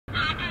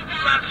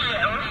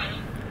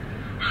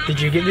Did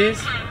you get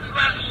these?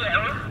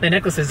 The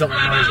necklaces don't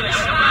make noises.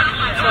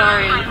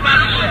 Sorry.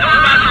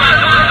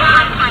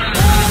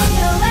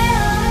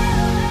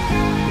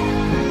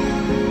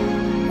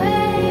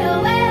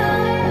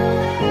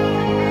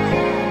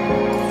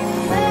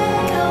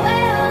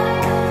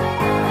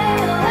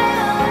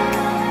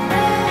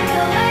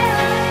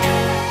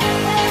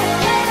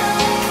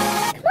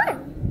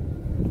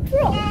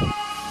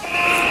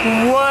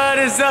 What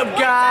is up,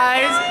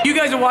 guys? You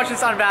guys are watching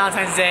this on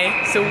Valentine's Day,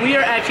 so we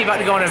are actually about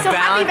to go on a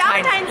Happy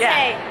Valentine's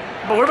Day.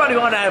 But we're about to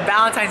go on a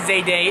Valentine's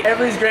Day date.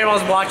 Everybody's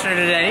grandma's watching her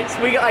today,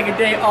 so we got like a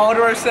day all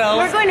to ourselves.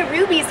 We're going to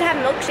Ruby's to have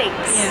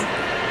milkshakes.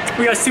 Yeah.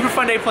 We got a super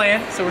fun day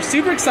planned, so we're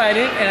super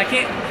excited, and I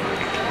can't...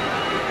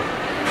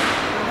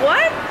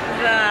 What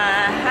the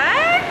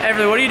heck?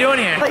 Everly, what are you doing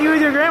here? I thought you were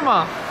with your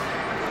grandma.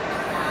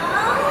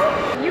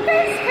 You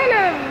guys kind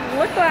of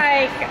look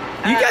like...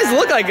 You guys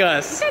look like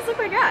us. You guys look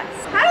like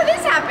us. How did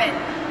this happen?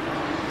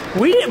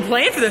 We didn't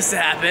plan for this to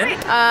happen.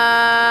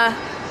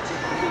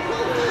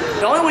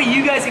 The only way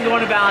you guys can go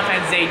on a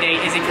Valentine's Day date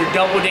is if you're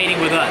double dating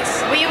with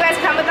us. Will you guys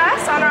come with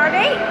us on our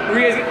date? You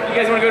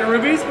guys want to go to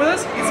Ruby's with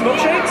us? Get some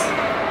milkshakes?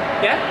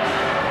 Yeah?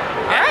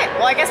 All right.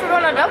 Well, I guess we're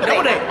going on a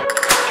double date.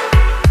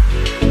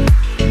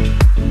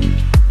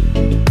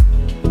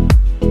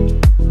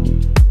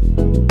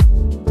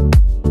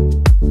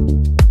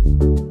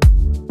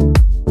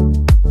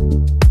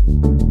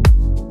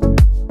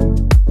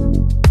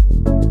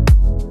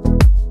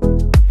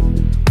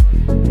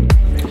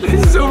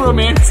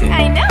 Romantic.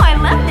 I know, I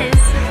love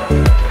this.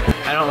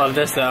 I don't love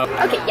this though.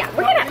 Okay, yeah,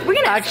 we're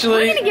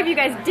gonna give you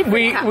guys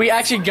different cups. We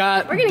actually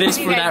got this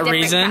for that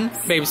reason.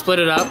 Cups. Babe, split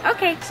it up.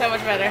 Okay, so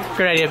much better.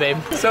 Good idea, babe.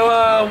 So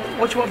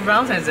what you want for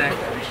Valentine's Day?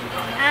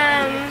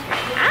 I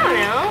don't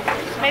know.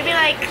 Maybe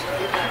like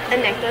a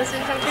necklace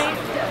or something.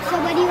 So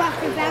what do you want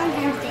for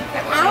Valentine's Day?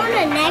 I want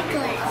a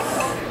necklace.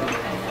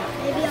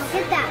 Maybe I'll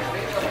get that.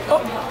 Oh,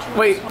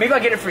 wait, maybe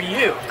I'll get it for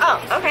you. Oh,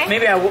 okay.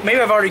 Maybe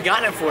I've already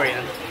gotten it for you.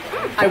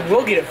 I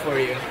will get it for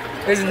you.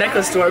 There's a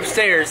necklace store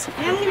upstairs.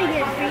 And I'm gonna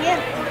get it for you.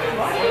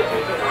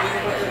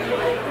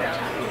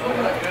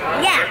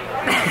 Yeah.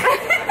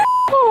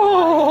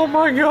 Oh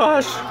my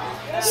gosh.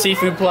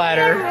 Seafood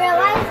platter.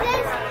 Realize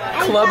this?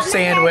 Club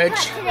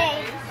sandwich.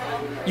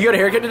 You got a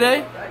haircut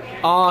today?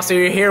 Oh, so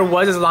your hair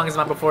was as long as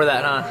mine before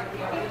that, huh?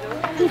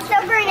 I'm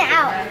still growing it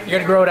out. You're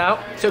gonna grow it out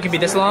so it can be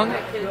this long?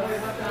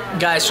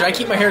 Guys, should I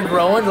keep my hair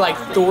growing to like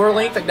Thor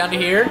length, like down to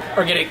here,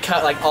 or get it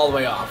cut like all the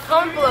way off?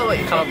 Comment below what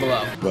you Comment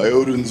below. By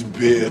Odin's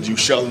beard, you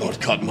shall not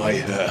cut my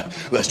hair,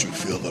 lest you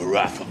feel the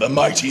wrath of the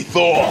mighty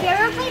Thor. Have you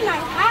ever played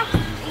Minecraft?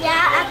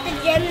 Yeah, at the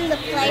gym in the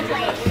play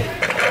place.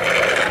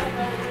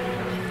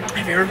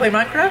 Have you ever played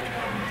Minecraft?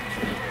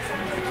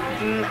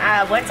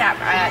 What's that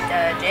at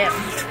the gym?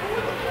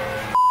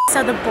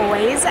 So the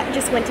boys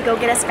just went to go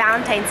get us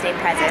Valentine's Day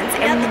presents,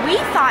 and we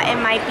thought it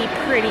might be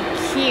pretty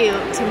cute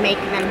to make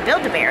them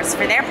Build-A-Bears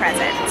for their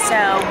present. So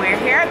we're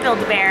here at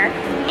Build-A-Bear,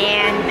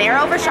 and they're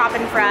over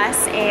shopping for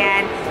us,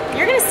 and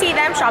you're gonna see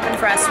them shopping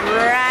for us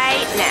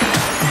right now.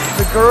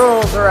 The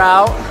girls are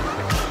out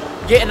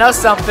getting us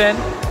something,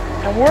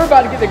 and we're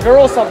about to get the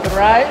girls something,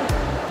 right?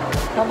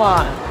 Come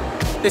on.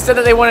 They said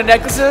that they wanted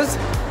necklaces,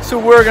 so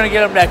we're gonna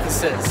get them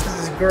necklaces.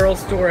 This is girl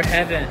store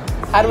heaven.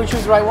 How do we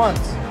choose the right ones?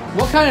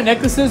 What kind of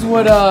necklaces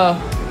would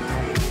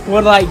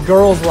like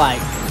girls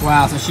like?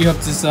 Wow, so she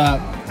hooked us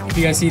up. If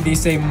you guys see, these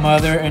say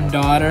mother and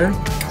daughter.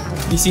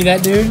 You see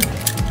that, dude?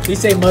 These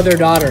say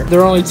mother-daughter.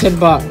 They're only 10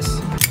 bucks.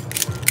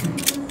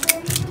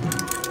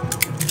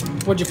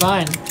 What'd you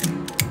find?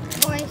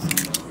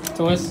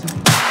 Toys.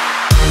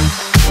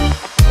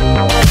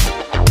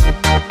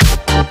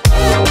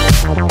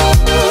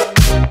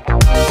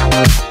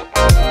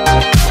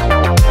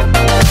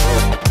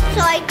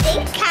 So I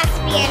think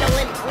Caspian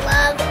would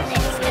love this.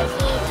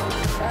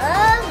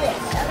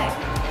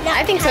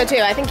 I think so too.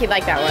 I think he'd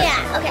like that one.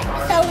 Yeah, okay.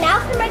 So now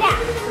for my dad.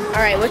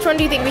 All right, which one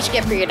do you think we should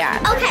get for your dad?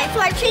 Okay,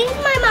 so I changed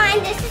my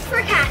mind. This is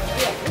for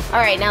Caspian. All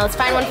right, now let's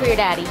find one for your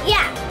daddy.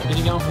 Yeah. Did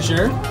you get one for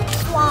sure?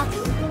 Sloth.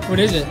 What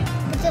is it?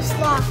 It's a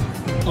sloth.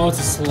 Oh, it's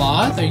a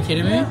sloth? Are you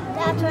kidding me?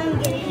 That's what I'm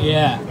getting.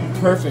 Yeah,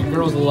 perfect.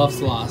 Girls love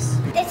sloths.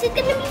 This is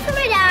gonna be for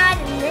my dad,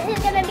 and this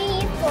is gonna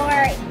be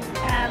for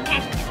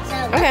Caspian.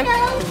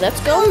 So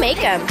Let's go make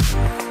them.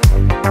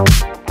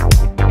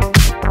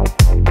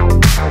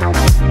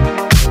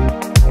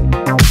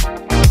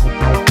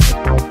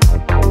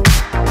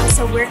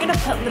 So we're gonna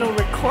put little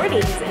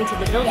recordings into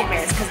the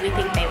Build-A-Bears because we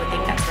think they would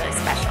think that's really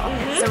special.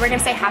 So we're gonna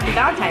say Happy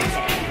Valentine's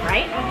Day,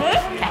 right? Okay,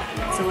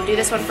 so we'll do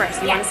this one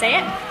first. You wanna say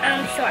it?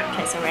 Sure.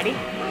 Okay, so ready?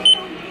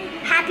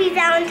 Happy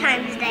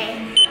Valentine's Day.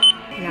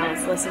 Now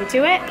let's listen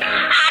to it.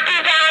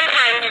 Happy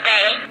Valentine's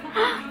Day.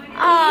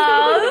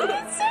 Oh,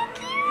 that's so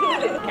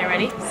cute. Okay,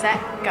 ready, set,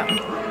 go.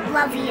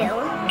 Love you.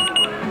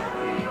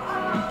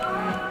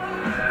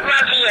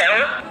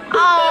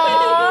 Oh.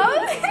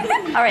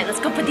 All right, let's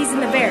go put these in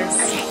the bears.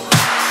 Okay.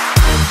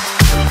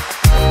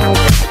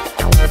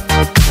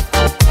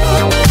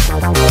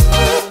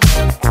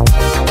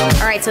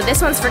 All right, so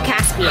this one's for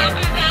Caspian.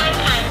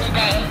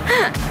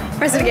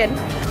 Press it again.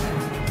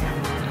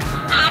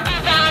 Happy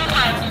Valentine's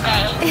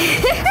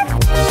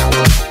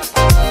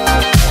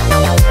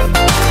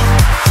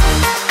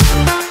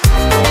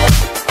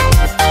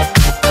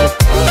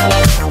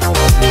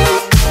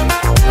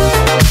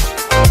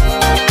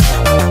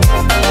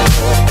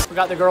We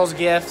got the girls'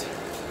 gift.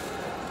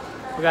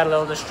 We got a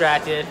little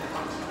distracted.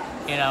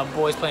 You know,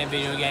 boys playing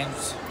video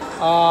games.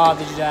 Oh,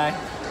 did you die?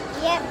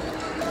 Yep.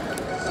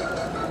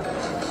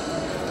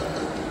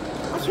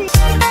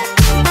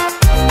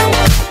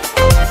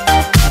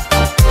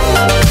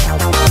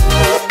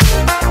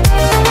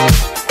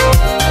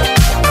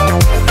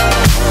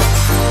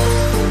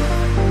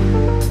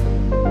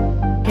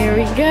 Here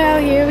we go,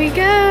 here we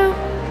go.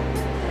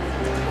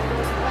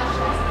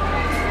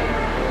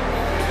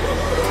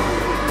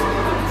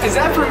 Is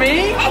that for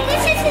me? And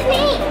this is his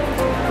name.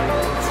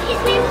 His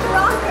name's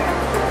Rocker.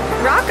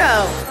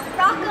 Rocco.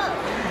 Rocco.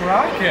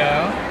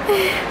 Rocco.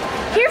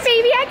 Here,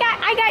 baby, I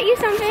got you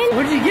something.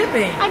 What did you get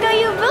me? I got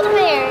you a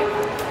Build-A-Bear.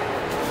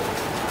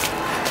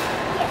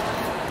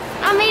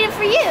 I made it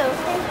for you.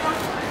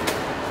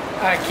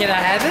 Can I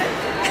have it?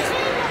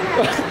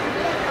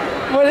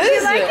 What is Do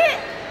you like it?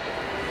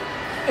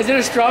 Is it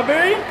a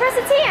strawberry? Press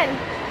its hand.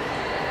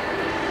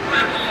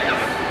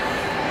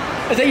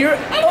 Is that your?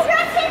 And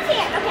press his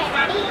hand. Okay.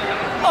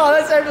 Oh,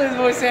 that's Everly's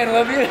voice saying I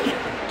love you.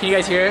 Can you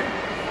guys hear it?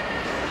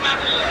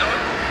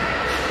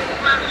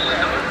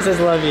 It says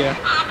love you.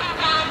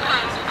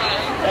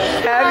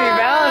 Happy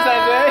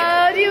Valentine's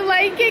Day. Do you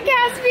like it,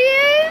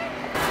 Caspian?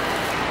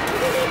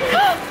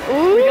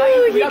 Ooh, we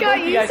he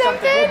got you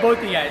something? Well, both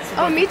of you guys.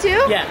 Oh, me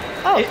too? Yeah.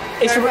 Oh,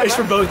 It's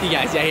for both of you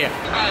guys. Yeah, here.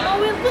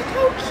 Oh, and look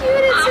how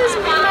cute it says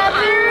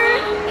mother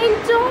and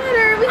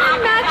daughter. We have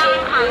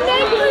matching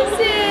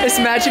necklaces. It's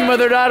matching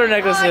mother-daughter Oh, you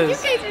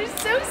necklaces. guys are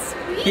so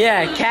sweet.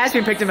 Yeah,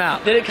 Caspian picked them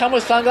out. Did it come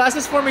with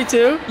sunglasses for me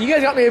too? You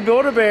guys got me a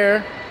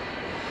Build-A-Bear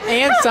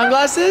and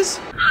sunglasses?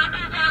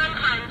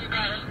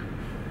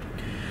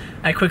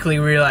 I quickly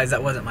realized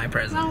that wasn't my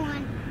present. Wrong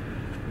one.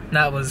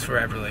 That was for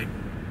Everly.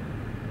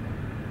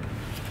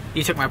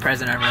 You took my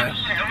present, Everly.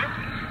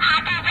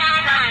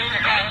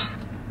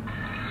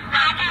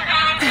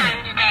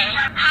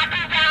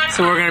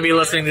 So we're gonna be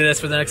listening to this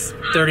for the next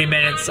 30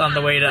 minutes on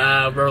the way to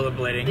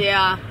rollerblading.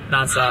 Yeah.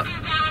 Non-stop.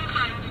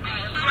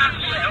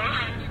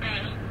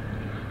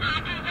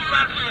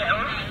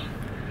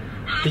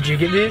 Did you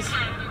get these?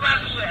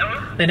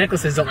 The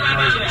necklaces don't make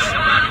noises.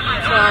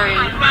 Sorry.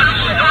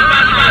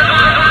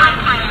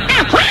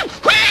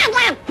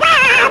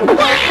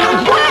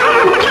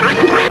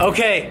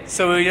 Okay,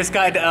 so we just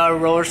got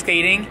roller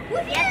skating.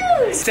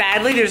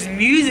 Sadly, there's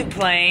music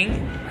playing,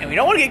 and we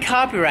don't want to get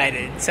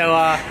copyrighted. So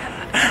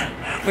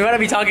we might not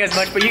be talking as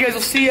much, but you guys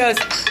will see us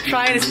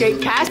trying to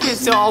skate. Caspian's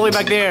still all the way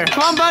back there.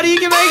 Come on, buddy, you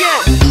can make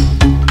it.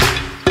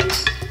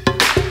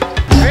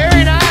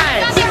 Very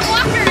nice.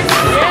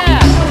 Yeah.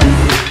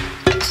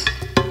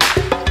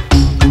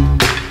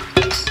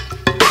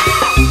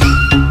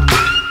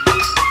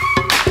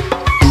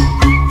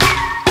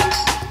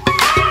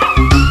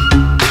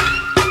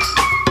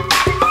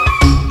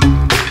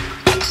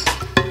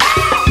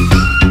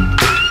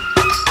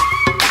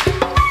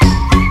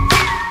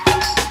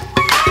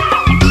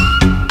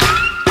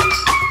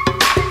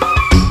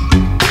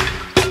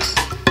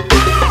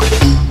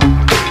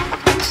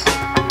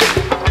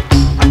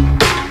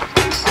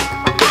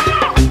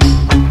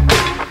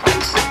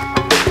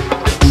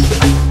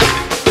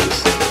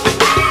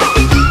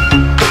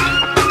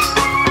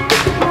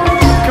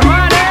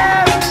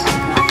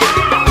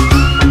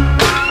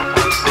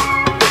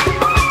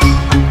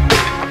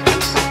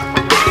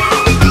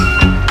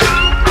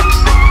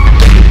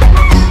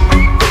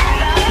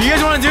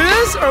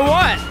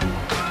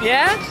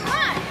 Yeah?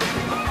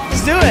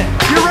 Let's do it.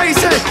 You're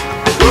racing.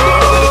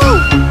 Woo!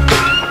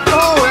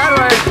 Oh, that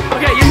way.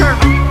 Okay, your turn.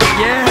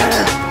 Yeah.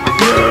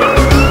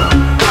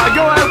 Yeah.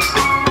 Go out.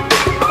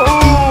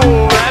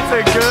 Oh, that's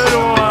a good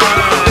one.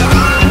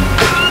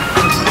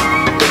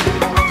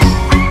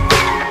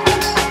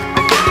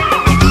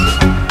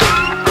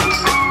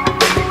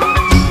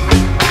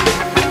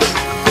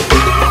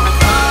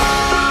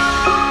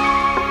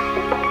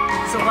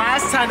 So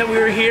last time that we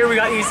were here, we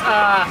got these,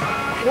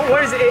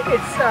 what is it?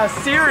 It's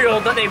cereal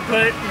that they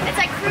put It's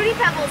like Fruity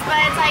Pebbles, but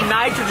it's like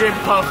nitrogen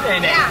puff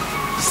in it. Yeah.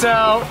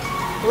 So,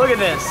 look at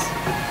this.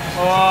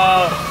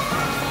 Whoa.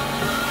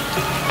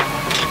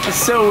 It's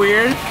so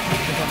weird.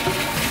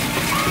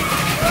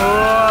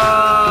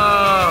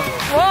 Whoa.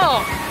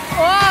 Whoa.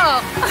 Whoa.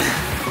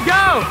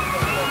 Go.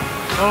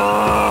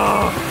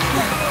 Oh.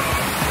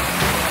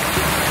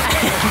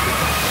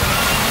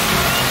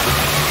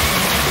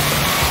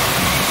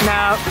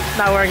 No,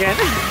 not working.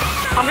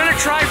 I'm gonna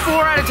try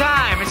 4 at a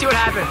time and see what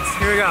happens.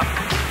 Here we go.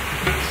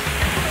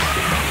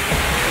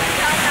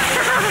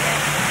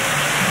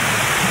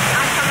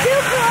 too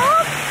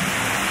cold.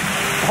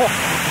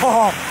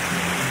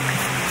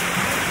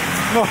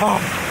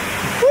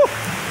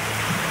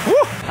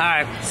 All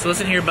right, so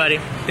listen here, buddy.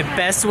 The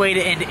best way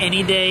to end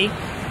any day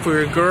for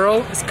your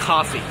girl is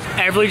coffee.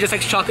 Everly just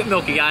likes chocolate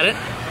milk, you got it?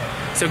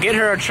 So get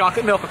her a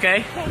chocolate milk,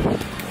 okay?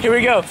 Here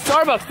we go.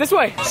 Starbucks, this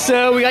way.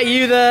 So we got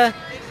you the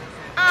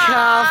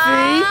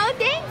coffee. Oh,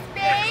 thanks,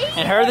 babe.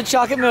 And her the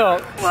chocolate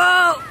milk.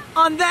 Well,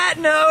 on that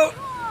note,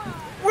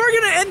 we're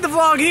gonna end the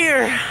vlog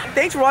here.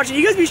 Thanks for watching.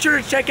 You guys be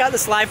sure to check out the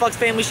Sly Fox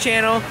Family's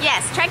channel.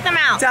 Yes, check them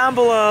out. Down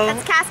below.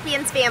 That's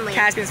Caspian's family.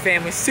 Caspian's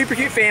family. Super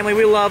cute family.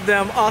 We love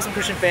them. Awesome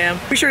Christian fam.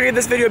 Be sure to give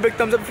this video a big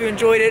thumbs up if you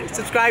enjoyed it.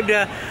 Subscribe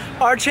to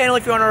our channel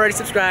if you aren't already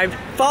subscribed.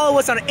 Follow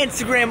us on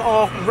Instagram,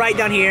 all right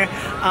down here.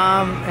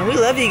 And we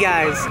love you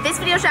guys. This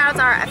video shoutouts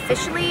are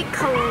officially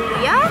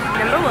Kalia,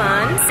 number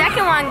 1.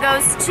 Second one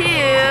goes to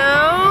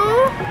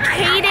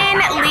Hayden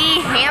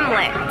Lee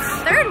Hamlet.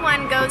 Third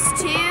one goes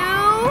to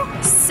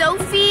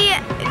Sophie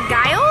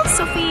Giles.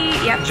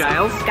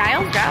 Giles.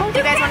 If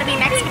you guys want to be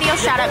next video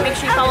shout out, make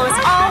sure you follow us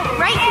all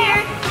right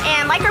here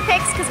and like our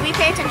pics because we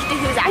pay attention to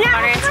who's active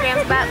on our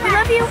Instagrams. But we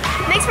love you.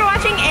 Thanks for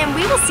watching, and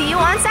we will see you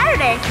on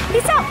Saturday.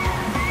 Peace out.